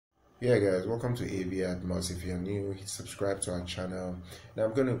Yeah guys, welcome to Atmos. If you're new, subscribe to our channel. Now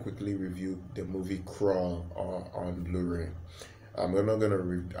I'm going to quickly review the movie Crawl on Blu-ray. We're not going to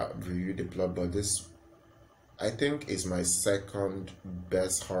review the plot, but this I think is my second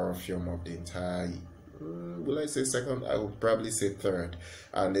best horror film of the entire will I say second? I would probably say third.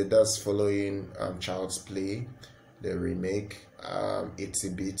 And it does following Child's Play, the remake,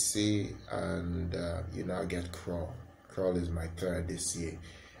 Itsy Bitsy, and you now get Crawl. Crawl is my third this year.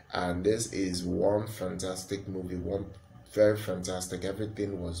 And this is one fantastic movie, one very fantastic.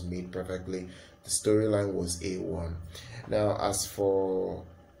 Everything was made perfectly. The storyline was A1. Now, as for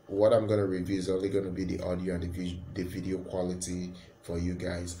what I'm going to review is only going to be the audio and the video quality for you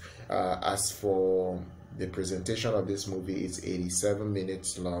guys. As for the presentation of this movie, it's 87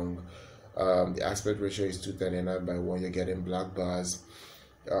 minutes long. The aspect ratio is 239:1. You're getting black bars.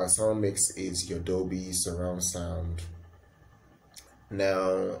 Sound mix is your Dolby surround sound.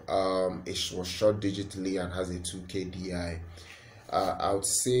 Now, it was shot digitally and has a 2K DI. I would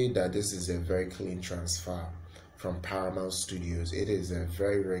say that this is a very clean transfer from Paramount Studios. It is a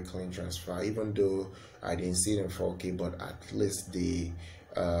very clean transfer, even though I didn't see it in 4K, but at least the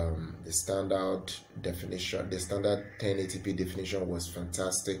standard definition, the standard 1080p definition was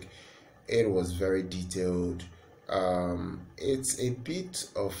fantastic. It was very detailed. It's a bit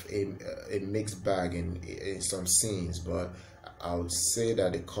of a mixed bag in some scenes, but I would say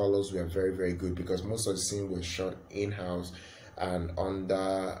that the colors were very good because most of the scenes were shot in-house and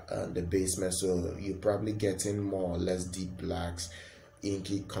under the basement, so you're probably getting more or less deep blacks,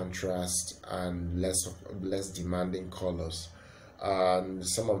 inky contrast, and less demanding colors.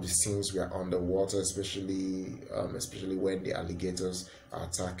 Some of the scenes were underwater, especially when the alligators are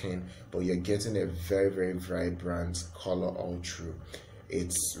attacking, but you're getting a very vibrant color all through.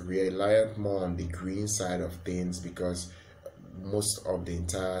 It's reliant more on the green side of things because most of the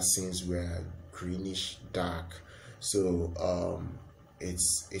entire scenes were greenish dark, so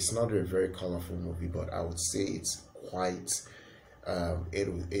it's not a very colorful movie, but I would say it's quite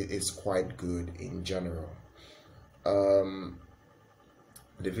it's quite good in general. The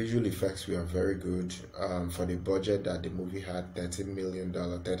visual effects were very good for the budget that the movie had,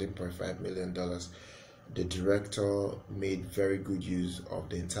 $13.5 million. The director made very good use of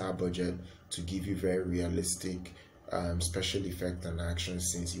the entire budget to give you very realistic special effect and action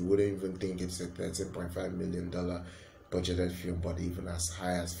scenes. You wouldn't even think it's a $13.5 million budgeted film, but even as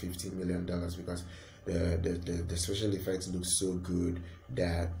high as $15 million because the special effects look so good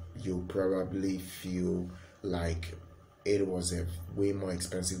that you'll probably feel like it was a way more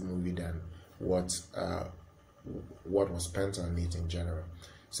expensive movie than what was spent on it in general.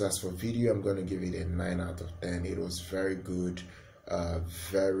 So as for video, I'm going to give it a 9 out of 10. It was very good,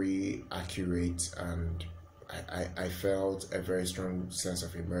 very accurate, and I felt a very strong sense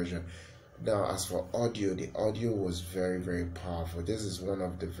of immersion. Now, as for audio, the audio was very powerful. This is one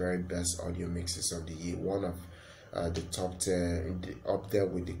of the very best audio mixes of the year. One of the top 10, up there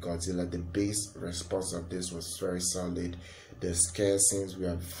with the Godzilla. The bass response of this was very solid. The scare scenes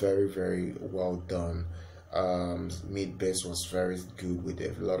were very well done. Mid bass was very good with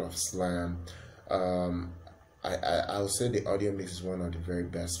a lot of slam. I'll say the audio mix is one of the very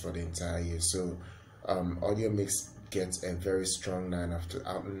best for the entire year. So audio mix gets a very strong 9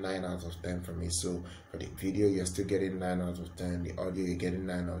 out of 10 from me. So for the video, you're still getting 9 out of 10. The audio, you're getting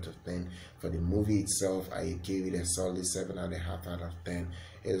 9 out of 10. For the movie itself, I gave it a solid 7.5 out of 10.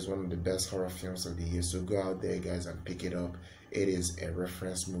 It is one of the best horror films of the year. So go out there, guys, and pick it up. It is a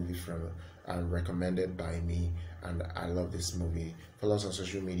reference movie and recommended by me, and I love this movie. Follow us on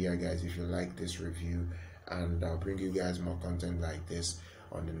social media, guys, if you like this review, and I'll bring you guys more content like this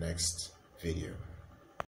on the next video.